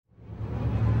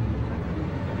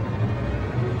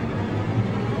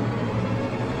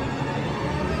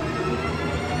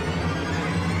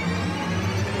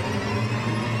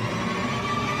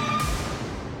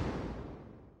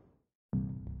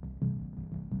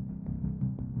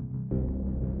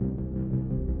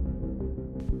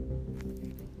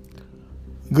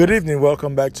Good evening.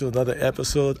 Welcome back to another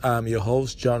episode. I'm your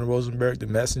host, John Rosenberg, the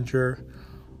messenger.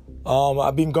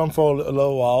 I've been gone for a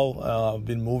little while. I've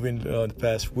been moving the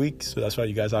past week, so that's why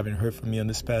you guys haven't heard from me on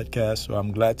this podcast. So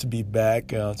I'm glad to be back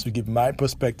to give my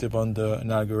perspective on the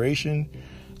inauguration.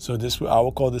 So I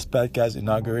will call this podcast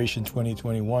Inauguration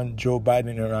 2021, Joe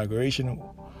Biden inauguration.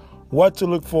 What to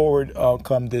look forward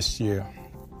come this year.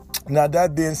 Now,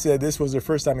 that being said, this was the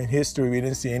first time in history we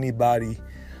didn't see anybody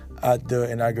at the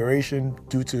inauguration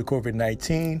due to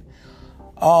COVID-19.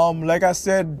 Like I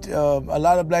said, a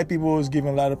lot of black people was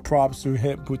giving a lot of props to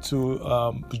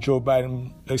Joe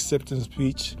Biden acceptance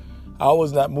speech. I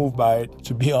was not moved by it,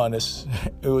 to be honest.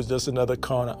 It was just another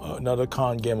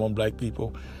con game on black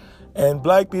people. And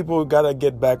black people gotta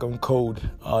get back on code.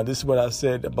 This is what I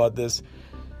said about this.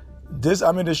 This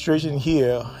administration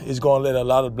here is gonna let a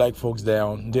lot of black folks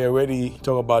down. They already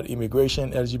talk about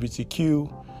immigration,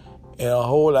 LGBTQ, and a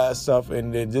whole lot of stuff.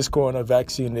 And then this corona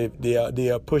vaccine, they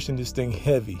are pushing this thing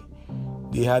heavy.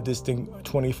 They had this thing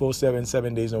 24/7,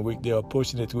 7 days a week. They are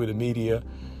pushing it through the media.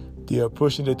 They are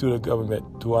pushing it through the government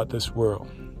throughout this world.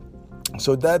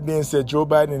 So that being said, Joe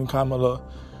Biden and Kamala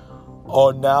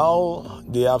are now,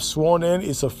 they have sworn in.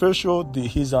 It's official.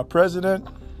 He's our president.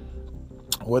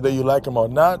 Whether you like him or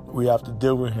not, we have to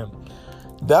deal with him.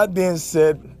 That being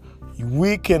said,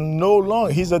 we can no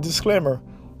longer, here's a disclaimer,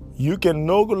 you can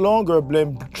no longer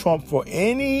blame Trump for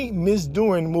any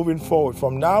misdoing moving forward.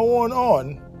 From now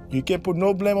on, you can put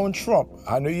no blame on Trump.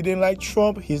 I know you didn't like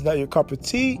Trump. He's not your cup of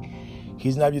tea.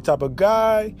 He's not your type of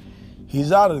guy.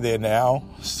 He's out of there now.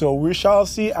 So we shall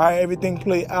see how everything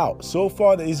play out. So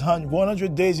far, his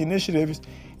 100 Days Initiative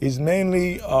is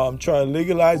mainly trying to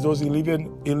legalize those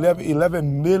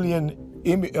 11 million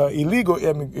illegal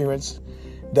immigrants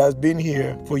that's been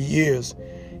here for years.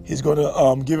 He's going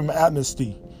to give them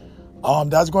amnesty.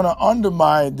 That's going to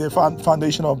undermine the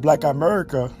foundation of Black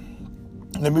America.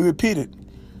 Let me repeat it.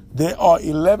 There are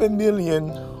 11 million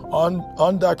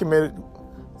undocumented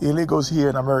illegals here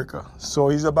in America. So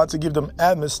he's about to give them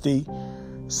amnesty.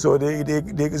 So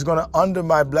it's going to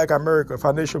undermine Black America,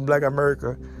 foundation of Black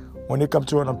America, when it comes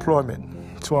to unemployment.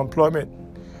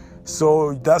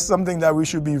 So that's something that we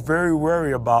should be very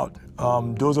wary about,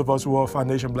 those of us who are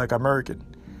foundation Black American.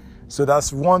 So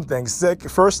that's one thing.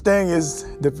 First thing is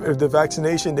the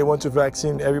vaccination. They want to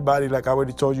vaccine everybody, like I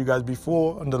already told you guys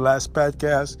before on the last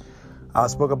podcast. I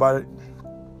spoke about it.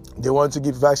 They want to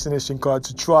give vaccination card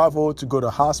to travel, to go to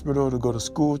hospital, to go to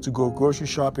school, to go grocery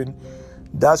shopping.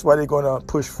 That's why they're going to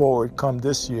push forward come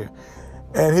this year.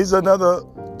 And here's another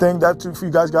thing that you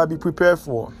guys got to be prepared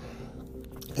for.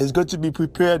 It's good to be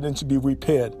prepared than to be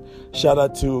repaired. Shout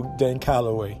out to Dan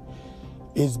Calloway.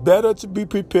 It's better to be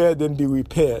prepared than be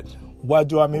repaired. What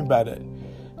do I mean by that?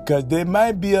 Because there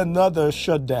might be another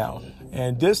shutdown.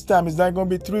 And this time it's not going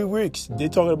to be 3 weeks. They're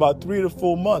talking about 3 to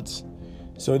 4 months.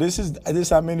 So this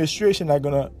administration not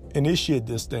going to initiate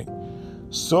this thing.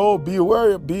 So be aware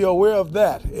of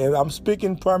that. And I'm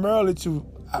speaking primarily to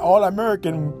all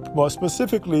American, but more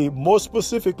specifically,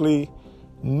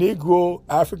 Negro,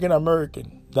 African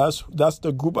American. That's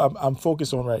the group I'm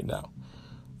focused on right now.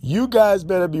 You guys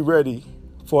better be ready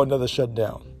for another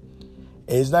shutdown.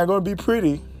 It's not going to be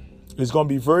pretty. It's going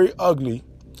to be very ugly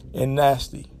and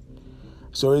nasty.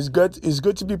 So it's good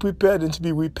to be prepared and to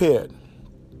be repaired.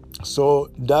 So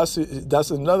that's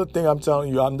another thing I'm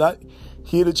telling you. I'm not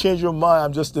here to change your mind.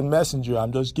 I'm just the messenger.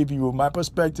 I'm just giving you my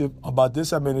perspective about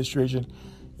this administration.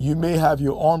 You may have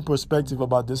your own perspective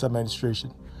about this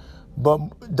administration. But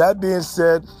that being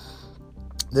said,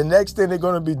 the next thing they're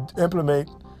going to be implement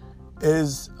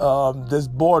is this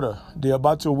border. They're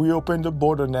about to reopen the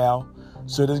border now.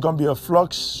 So there's going to be a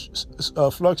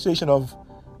fluctuation of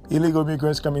illegal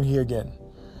immigrants coming here again.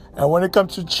 And when it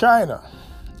comes to China,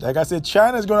 like I said,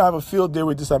 China is going to have a field day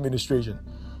with this administration.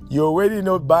 You already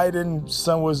know Biden's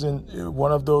son was in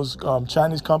one of those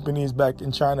Chinese companies back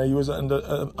in China. He was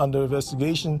under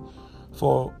investigation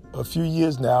for a few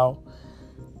years now.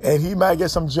 And he might get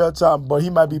some jail time, but he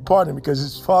might be pardoned because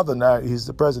his father now is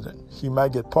the president. He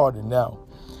might get pardoned now.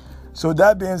 So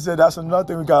that being said, that's another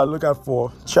thing we got to look out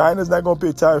for. China's not going to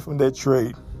pay tariff from their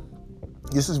trade.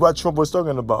 This is what Trump was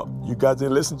talking about. You guys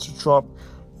didn't listen to Trump.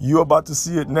 You're about to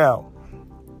see it now.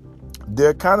 The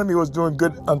economy was doing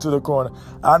good until the corona.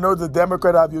 I know the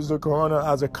Democrats have used the corona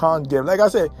as a con game. Like I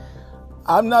said,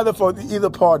 I'm not for either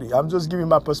party. I'm just giving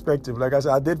my perspective. Like I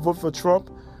said, I did vote for Trump,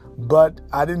 but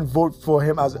I didn't vote for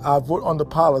him as I vote on the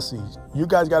policies. You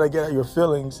guys got to get at your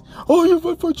feelings. Oh, you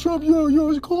vote for Trump.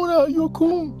 You're corona. You're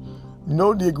cool.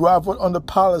 No, Negro, I vote on the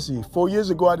policy. 4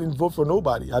 years ago, I didn't vote for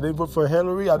nobody. I didn't vote for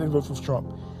Hillary. I didn't vote for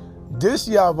Trump. This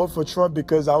year I voted for Trump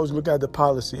because I was looking at the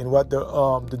policy and what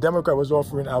the Democrat was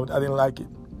offering. I didn't like it.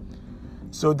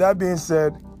 So that being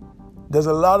said, there's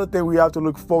a lot of things we have to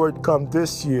look forward come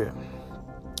this year.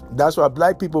 That's why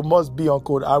black people must be on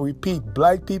code. I repeat,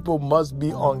 black people must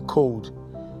be on code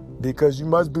because you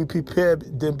must be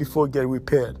prepared then before get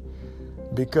repaired.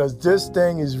 Because this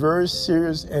thing is very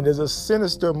serious and there's a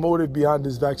sinister motive behind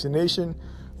this vaccination.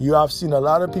 You have seen a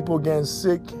lot of people getting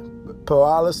sick,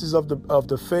 paralysis of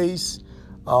the face,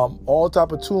 all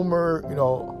type of tumor,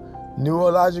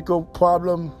 neurological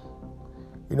problem,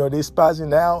 they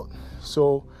spazzing out.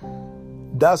 So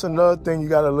that's another thing you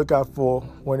got to look out for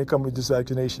when it comes to this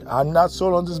vaccination. I'm not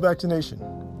sold on this vaccination.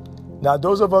 Now,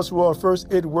 those of us who are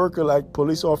first aid worker like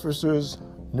police officers,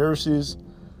 nurses,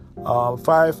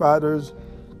 firefighters,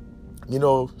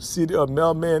 city or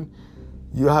mailmen,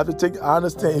 you have to I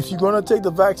understand, if you're going to take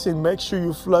the vaccine, make sure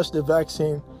you flush the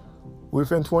vaccine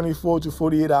within 24 to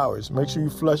 48 hours. Make sure you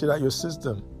flush it out your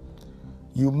system.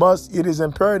 It is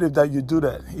imperative that you do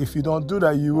that. If you don't do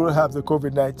that, you will have the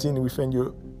COVID-19 within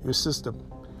your system.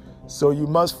 So you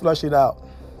must flush it out.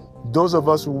 Those of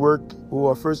us who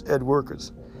are first aid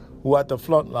workers, who are at the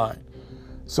front line.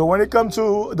 So when it comes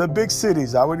to the big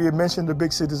cities, I already mentioned the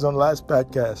big cities on the last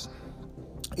podcast.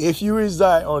 If you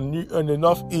reside on the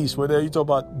Northeast, whether you're talking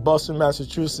about Boston,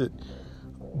 Massachusetts,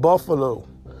 Buffalo,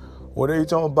 whether you're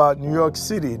talking about New York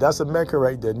City, that's America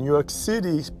right there. New York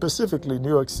City, specifically New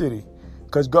York City,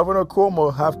 because Governor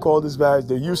Cuomo have called this virus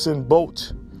the Usain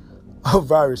Bolt of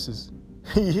viruses.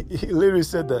 He literally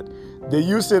said that. The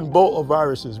Usain Bolt of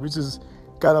viruses, which is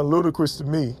kind of ludicrous to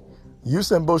me.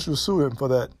 Usain Bolt should sue him for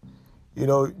that.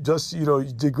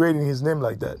 Degrading his name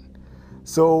like that.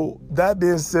 So that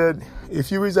being said,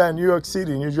 if you reside in New York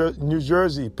City, New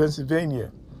Jersey,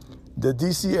 Pennsylvania, the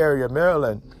D.C. area,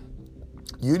 Maryland,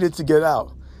 you need to get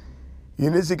out. You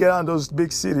need to get out of those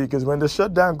big cities because when the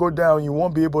shutdown go down, you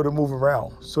won't be able to move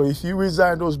around. So if you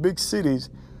reside in those big cities,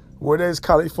 whether it's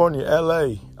California,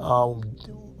 L.A.,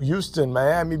 Houston,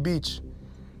 Miami Beach,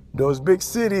 those big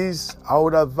cities, I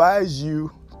would advise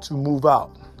you to move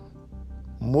out.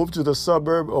 Move to the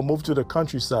suburb or move to the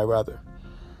countryside rather.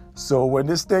 So when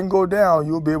this thing go down,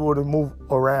 you'll be able to move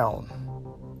around.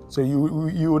 So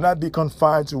you will not be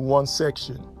confined to one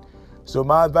section. So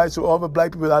my advice to all the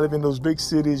black people that live in those big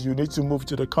cities, you need to move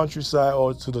to the countryside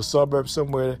or to the suburbs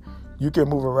somewhere you can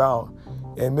move around.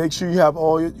 And make sure you have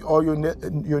all your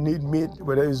need meet,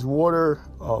 whether it's water,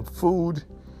 food,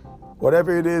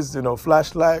 whatever it is,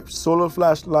 flashlight, solar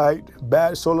flashlight,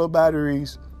 solar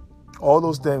batteries, all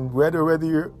those things, weather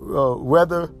radio,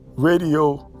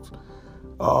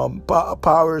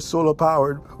 solar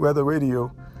powered weather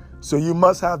radio. So you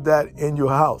must have that in your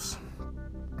house.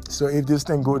 So if this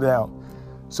thing go down.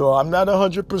 So I'm not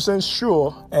 100%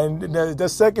 sure.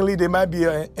 And secondly, there might be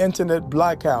an internet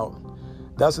blackout.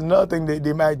 That's another thing that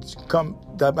might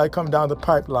come down the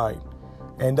pipeline.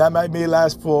 And that may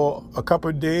last for a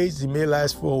couple of days. It may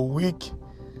last for a week.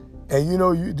 And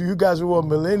you guys who are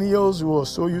millennials, who are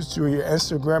so used to your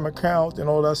Instagram account and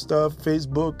all that stuff,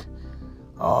 Facebook,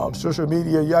 social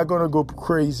media, you're going to go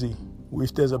crazy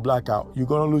if there's a blackout. You're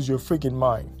going to lose your freaking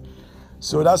mind.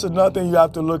 So that's another thing you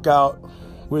have to look out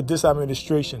with this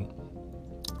administration.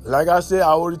 Like I said, I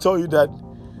already told you that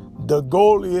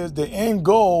the end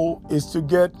goal is to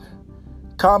get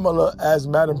Kamala as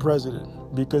Madam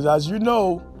President. Because as you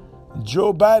know,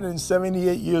 Joe Biden,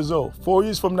 78 years old. 4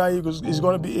 years from now, he's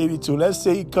going to be 82. Let's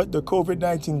say he cut the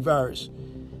COVID-19 virus.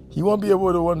 He won't be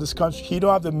able to run this country. He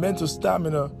don't have the mental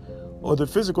stamina or the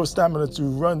physical stamina to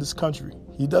run this country.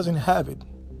 He doesn't have it.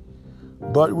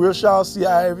 But we shall see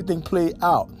how everything play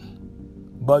out.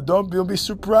 But don't be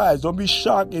surprised. Don't be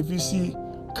shocked if you see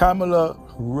Kamala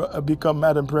become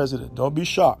Madam President. Don't be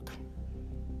shocked.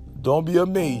 Don't be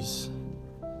amazed.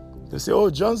 They say, oh,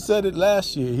 John said it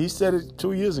last year. He said it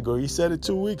 2 years ago. He said it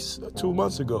 2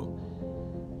 months ago.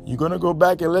 You're going to go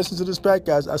back and listen to this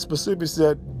podcast. I specifically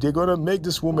said they're going to make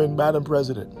this woman Madam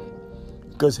President.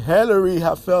 Because Hillary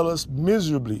have failed us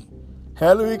miserably.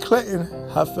 Hillary Clinton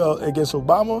have failed against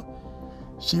Obama.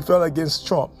 She fell against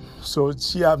Trump. So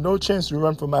she have no chance to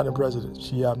run for Madam President.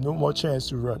 She have no more chance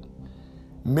to run.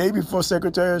 Maybe for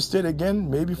Secretary of State again,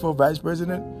 maybe for Vice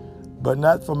President, but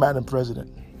not for Madam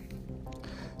President.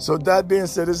 So that being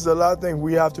said, this is a lot of things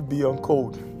we have to be on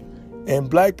code. And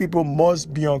black people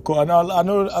must be on code. I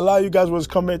know a lot of you guys was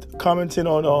commenting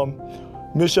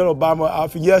on Michelle Obama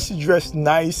outfit. Yes, she dressed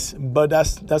nice, but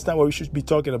that's not what we should be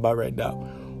talking about right now.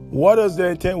 What is the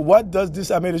intent? What does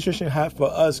this administration have for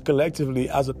us collectively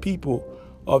as a people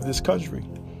of this country?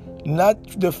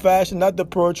 Not the fashion, not the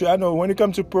poetry. I know when it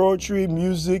comes to poetry,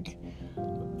 music,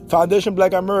 Foundation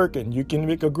Black American, you can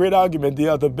make a great argument. They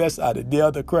are the best at it. They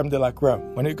are the creme de la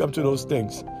creme when it comes to those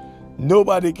things.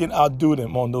 Nobody can outdo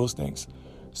them on those things.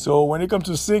 So when it comes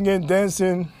to singing,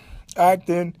 dancing,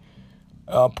 acting,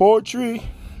 poetry,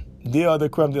 they are the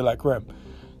creme de la creme.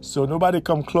 So nobody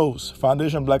come close.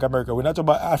 Foundation Black America. We're not talking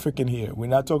about African here. We're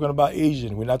not talking about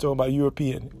Asian. We're not talking about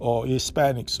European or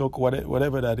Hispanic, so-called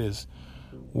whatever that is.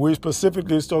 We're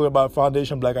specifically talking about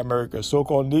Foundation Black America,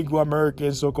 so-called Negro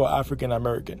American, so-called African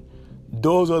American.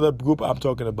 Those are the group I'm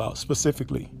talking about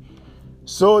specifically.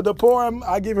 So the poem,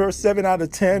 I give her 7 out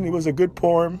of 10. It was a good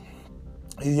poem.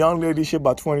 A young lady, she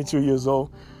about 22 years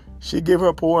old. She gave her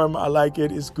a poem. I like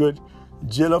it. It's good.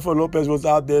 Jennifer Lopez was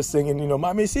out there singing,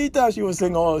 Mamacita. She was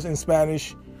singing all in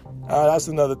Spanish. That's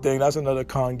another thing. That's another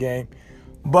con game.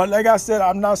 But like I said,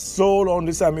 I'm not sold on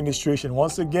this administration.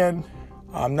 Once again,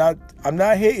 I'm not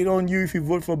hating on you if you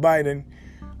vote for Biden.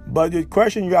 But the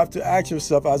question you have to ask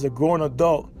yourself as a grown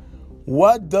adult,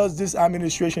 what does this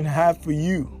administration have for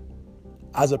you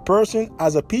as a person,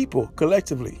 as a people,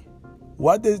 collectively?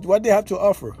 What they have to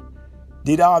offer?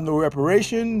 They don't have no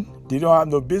reparation. They don't have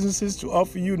no businesses to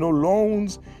offer you, no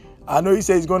loans. I know he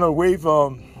said he's going to waive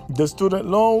the student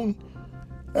loan.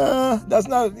 That's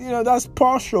not, that's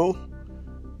partial,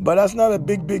 but that's not a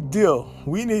big deal.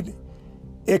 We need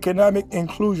economic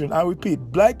inclusion. I repeat,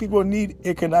 black people need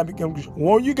economic inclusion.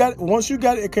 Once you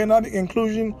got economic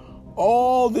inclusion,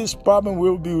 all this problem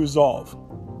will be resolved.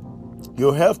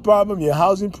 Your health problem, your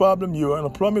housing problem, your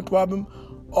unemployment problem,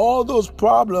 all those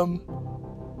problems,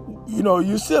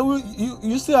 you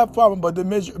still have problem, but the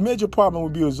major problem will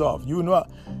be resolved. You know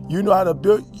how to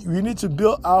build. We need to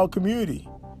build our community,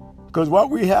 because what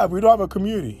we don't have a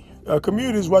community. A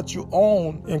community is what you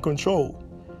own and control.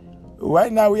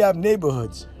 Right now we have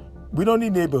neighborhoods. We don't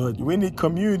need neighborhoods. We need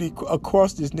community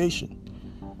across this nation.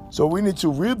 So we need to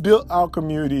rebuild our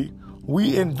community.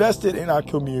 We invested in our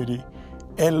community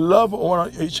and love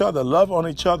on each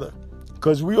other.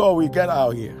 Because we all we got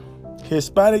out here.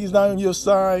 Hispanic is not on your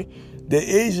side. The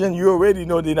Asian, you already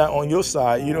know they're not on your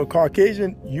side.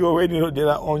 Caucasian, you already know they're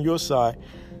not on your side.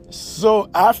 So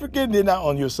African, they're not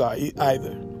on your side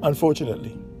either.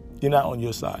 Unfortunately, they're not on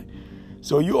your side.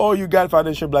 So you got,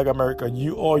 Foundation Black America.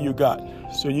 You all you got.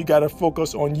 So you got to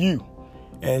focus on you.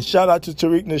 And shout out to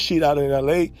Tariq Nasheed out in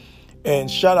LA. And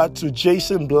shout out to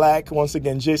Jason Black, once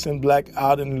again, Jason Black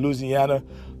out in Louisiana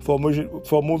for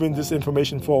moving this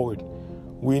information forward.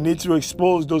 We need to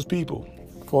expose those people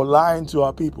for lying to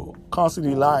our people,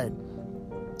 constantly lying.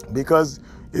 Because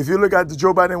if you look at the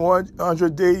Joe Biden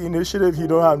 100-day initiative, he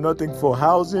don't have nothing for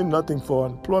housing, nothing for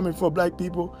employment for black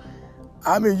people.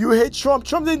 I mean, you hate Trump.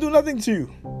 Trump didn't do nothing to you.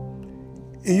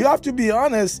 You have to be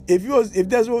honest. If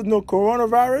there was no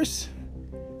coronavirus,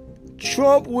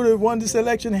 Trump would have won this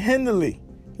election handily.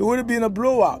 It would have been a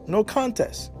blowout, no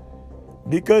contest.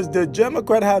 Because the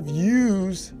Democrats have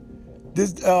used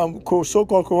this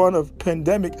so-called corona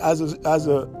pandemic as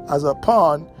a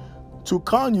pawn to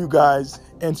con you guys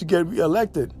and to get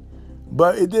reelected.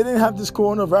 But if they didn't have this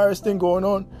coronavirus thing going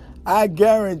on, I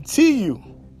guarantee you,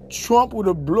 Trump would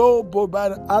have blown Joe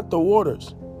Biden out the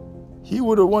waters. He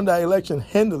would have won that election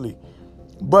handily.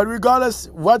 But regardless,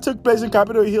 what took place in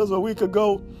Capitol Hill a week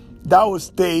ago, that was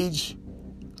staged.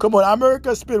 Come on,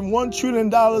 America spent $1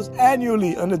 trillion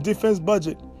annually on the defense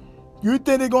budget. You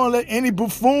think they're going to let any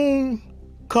buffoon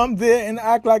come there and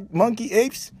act like monkey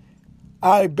apes?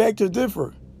 I beg to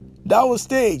differ. That was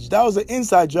staged. That was an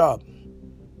inside job.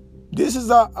 This is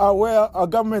where our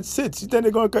government sits. You think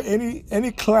they're going to get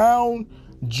any clown,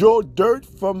 Joe Dirt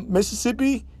from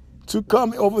Mississippi to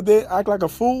come over there, act like a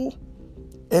fool,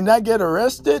 and not get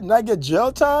arrested, not get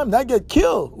jail time, not get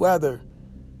killed, rather?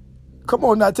 Come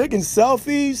on, not taking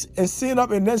selfies and sitting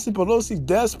up in Nancy Pelosi's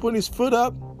desk, putting his foot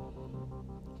up.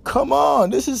 Come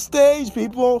on, this is staged,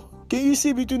 people. Can you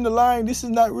see between the lines? This is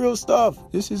not real stuff.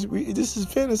 This is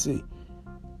fantasy.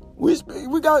 We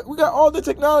got all the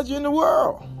technology in the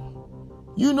world.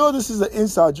 You know this is an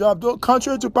inside job,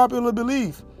 contrary to popular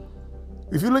belief.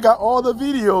 If you look at all the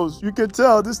videos, you can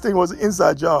tell this thing was an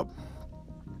inside job.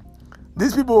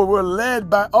 These people were led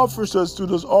by officers to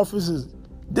those offices.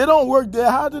 They don't work there.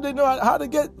 How do they know how to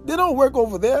get? They don't work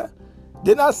over there.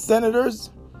 They're not senators.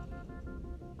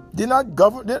 They're not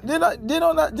government. They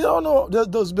don't know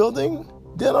those buildings.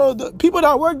 They don't know the people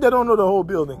that work. They don't know the whole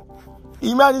building.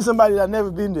 Imagine somebody that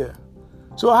never been there.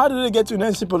 So how did they get to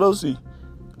Nancy Pelosi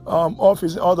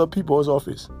office and other people's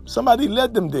office? Somebody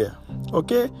led them there.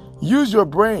 Okay, use your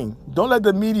brain. Don't let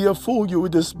the media fool you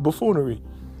with this buffoonery.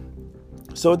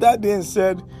 So that being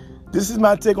said, this is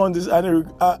my take on this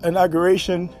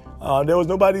inauguration. There was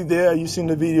nobody there. You've seen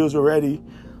the videos already.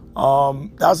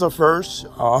 That's a first.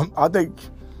 I think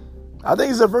I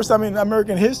think it's the first time in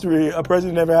American history a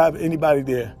president never had anybody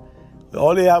there.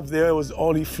 All they have there was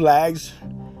only flags.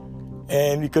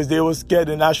 And because they were scared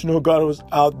the National Guard was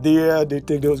out there, they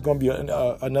think there was going to be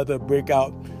another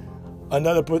breakout,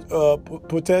 another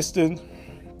protesting.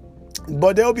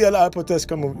 But there will be a lot of protests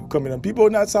coming up. People are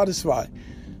not satisfied.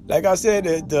 Like I said,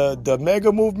 the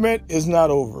mega movement is not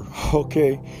over.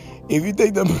 Okay, if you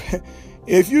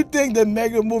think the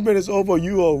mega movement is over,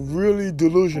 you are really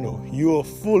delusional. You are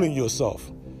fooling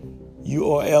yourself. You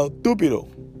are el tupido.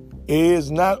 It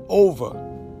is not over.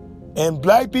 And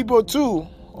black people too.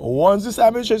 Once this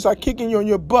administration start kicking you on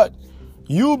your butt,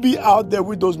 you'll be out there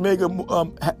with those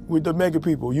with the mega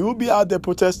people. You'll be out there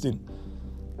protesting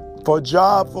for a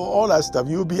job, for all that stuff.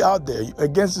 You'll be out there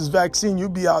against this vaccine. You'll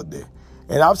be out there.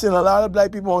 And I've seen a lot of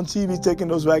black people on TV taking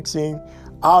those vaccines.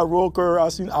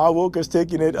 I've seen Al Roker's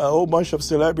taking it. A whole bunch of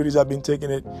celebrities have been taking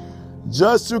it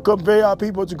just to convey our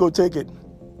people to go take it.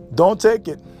 Don't take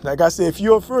it. Like I said, if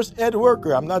you're a first aid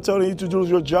worker, I'm not telling you to do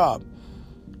your job.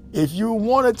 If you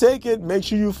want to take it, make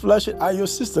sure you flush it out of your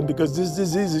system because this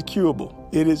disease is curable.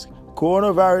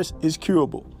 Coronavirus is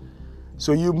curable.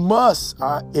 So you must,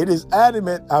 it is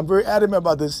adamant, I'm very adamant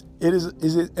about this, it is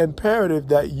imperative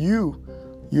that you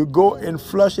go and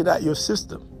flush it out your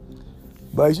system.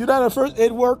 But if you're not a first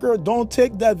aid worker, don't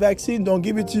take that vaccine, don't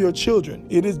give it to your children.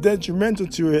 It is detrimental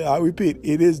to your, I repeat,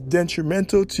 it is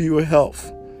detrimental to your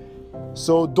health.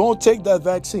 So don't take that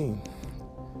vaccine.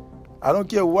 I don't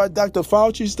care what Dr.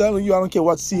 Fauci is telling you. I don't care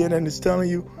what CNN is telling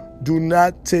you. Do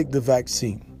not take the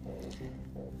vaccine.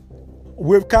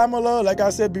 With Kamala, like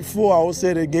I said before, I will say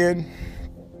it again.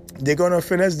 They're going to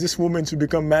finesse this woman to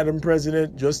become Madam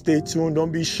President. Just stay tuned.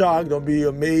 Don't be shocked. Don't be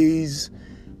amazed.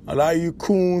 A lot of you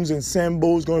coons and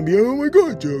Sambos going to be, oh my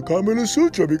God, Kamala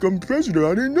Sutra become president.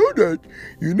 I didn't know that.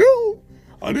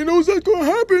 I didn't know that's going to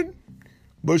happen.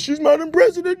 But she's Madam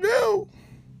President now.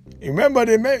 Remember,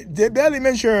 they barely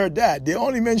mention her dad. They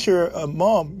only mention her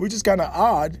mom, which is kind of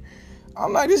odd.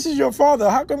 I'm like, this is your father.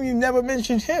 How come you never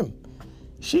mentioned him?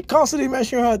 She constantly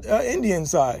mentioned her Indian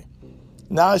side.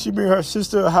 Now she bring her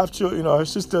sister, her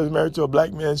sister is married to a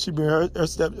black man. She bring her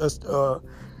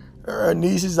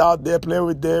nieces out there playing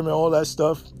with them and all that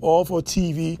stuff, all for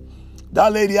TV.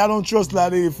 That lady, I don't trust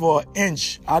that lady for an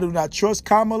inch. I do not trust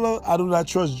Kamala. I do not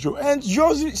trust Joe. And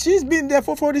Josie, she's been there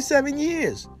for 47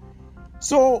 years.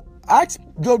 So ask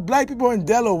the black people in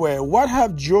Delaware, what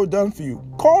have Joe done for you?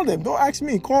 Call them. Don't ask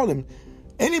me. Call them.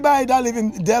 Anybody that live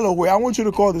in Delaware, I want you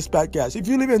to call this podcast. If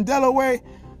you live in Delaware,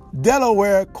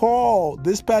 call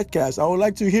this podcast. I would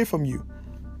like to hear from you.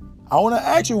 I want to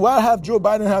ask you, what have Joe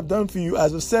Biden have done for you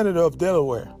as a senator of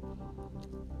Delaware?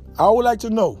 I would like to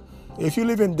know. If you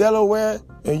live in Delaware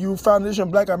and you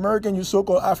Foundation Black American, you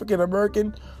so-called African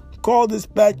American, call this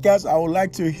podcast. I would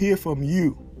like to hear from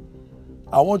you.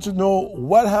 I want to know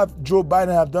what have Joe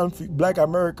Biden have done for Black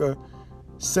America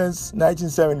since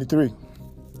 1973.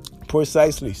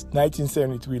 Precisely,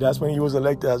 1973. That's when he was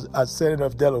elected as Senator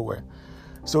of Delaware.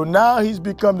 So now he's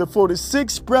become the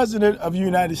 46th President of the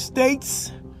United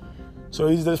States. So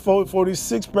he's the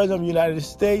 46th President of the United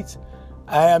States.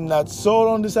 I am not sold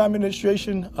on this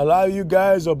administration. A lot of you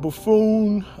guys are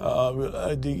buffoon.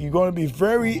 You're going to be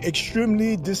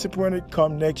extremely disappointed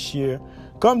come this year,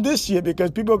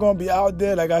 because people are going to be out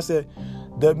there. Like I said,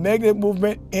 the mega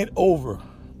movement ain't over.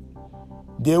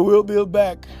 They will build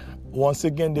back. Once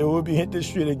again, they will be hit the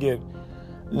street again.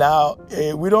 Now,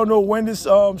 we don't know when this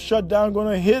shutdown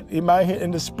going to hit. It might hit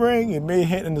in the spring. It may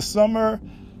hit in the summer.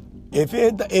 If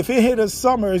it hit the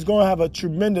summer, it's going to have a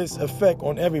tremendous effect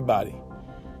on everybody.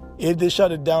 If they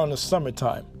shut it down in the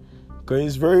summertime, because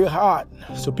it's very hot,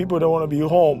 so people don't want to be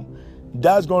home,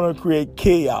 that's going to create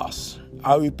chaos.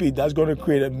 I repeat, that's going to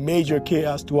create a major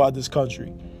chaos throughout this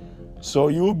country. So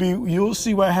you'll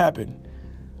see what happened.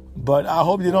 But I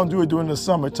hope they don't do it during the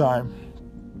summertime,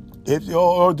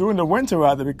 or during the winter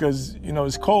rather, because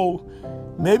it's cold.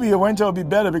 Maybe the winter will be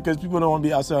better because people don't want to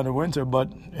be outside in the winter.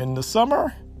 But in the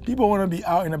summer, people want to be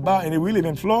out and about, and we live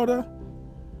in Florida.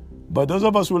 But those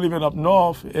of us who live up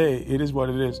north, hey, it is what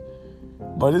it is.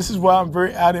 But this is why I'm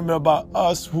very adamant about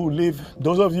us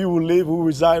those of you who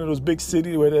reside in those big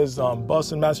cities, where there's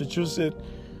Boston, Massachusetts,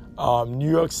 New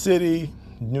York City,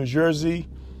 New Jersey,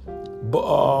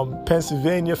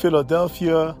 Pennsylvania,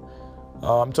 Philadelphia.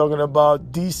 I'm talking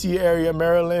about D.C. area,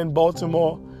 Maryland,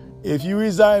 Baltimore. If you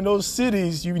reside in those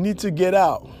cities, you need to get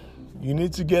out. You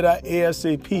need to get out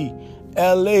ASAP.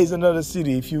 LA is another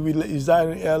city. If you reside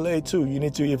in LA too, you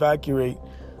need to evacuate,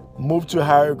 move to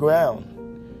higher ground,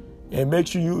 and make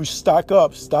sure you stock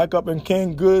up in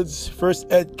canned goods, first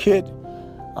aid kit,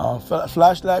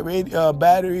 flashlight,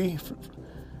 battery,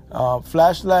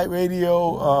 Flashlight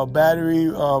radio,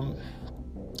 battery,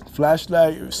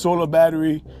 flashlight, solar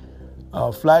battery,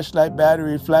 flashlight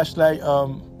battery, flashlight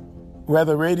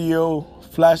weather radio,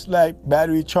 flashlight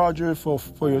battery charger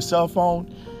for your cell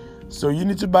phone. So you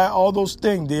need to buy all those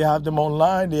things. They have them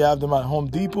online. They have them at Home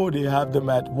Depot. They have them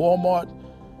at Walmart.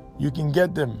 You can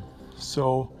get them.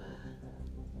 So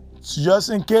just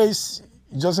in case,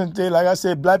 like I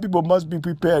said, black people must be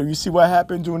prepared. You see what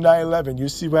happened to 9/11. You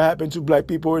see what happened to black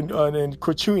people in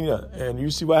Katrina. And you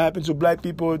see what happened to black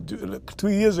people 2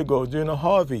 years ago during the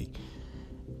Harvey.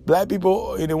 Black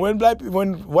people, when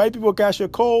white people catch a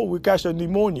cold, we catch a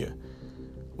pneumonia.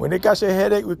 When they catch a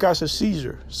headache, we catch a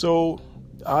seizure. So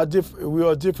we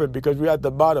are different because we're at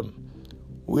the bottom.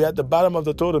 We're at the bottom of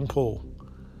the totem pole.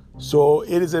 So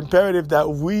it is imperative that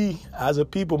we as a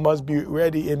people must be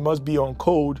ready and must be on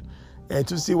code and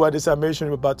to see what this administration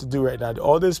is about to do right now.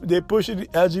 All this, they're pushing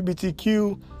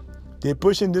LGBTQ, they're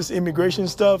pushing this immigration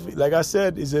stuff. Like I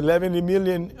said, it's 11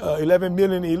 million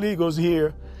illegals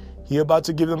here. He about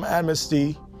to give them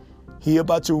amnesty. He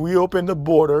about to reopen the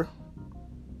border.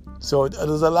 So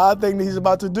there's a lot of things that he's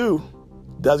about to do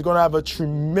that's going to have a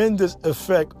tremendous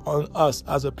effect on us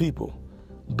as a people,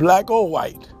 black or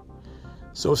white.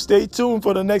 So stay tuned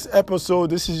for the next episode.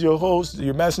 This is your host,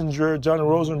 your messenger, John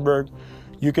Rosenberg.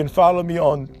 You can follow me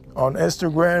on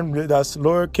Instagram. That's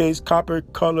lowercase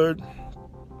copper_colored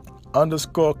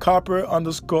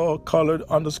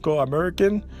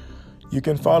American. You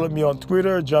can follow me on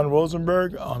Twitter, John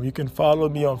Rosenberg. You can follow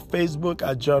me on Facebook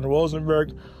at John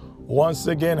Rosenberg. Once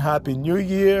again, Happy New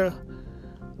Year.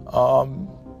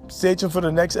 Stay tuned for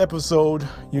the next episode.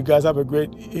 You guys have a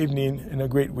great evening and a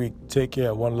great week. Take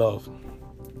care. One love.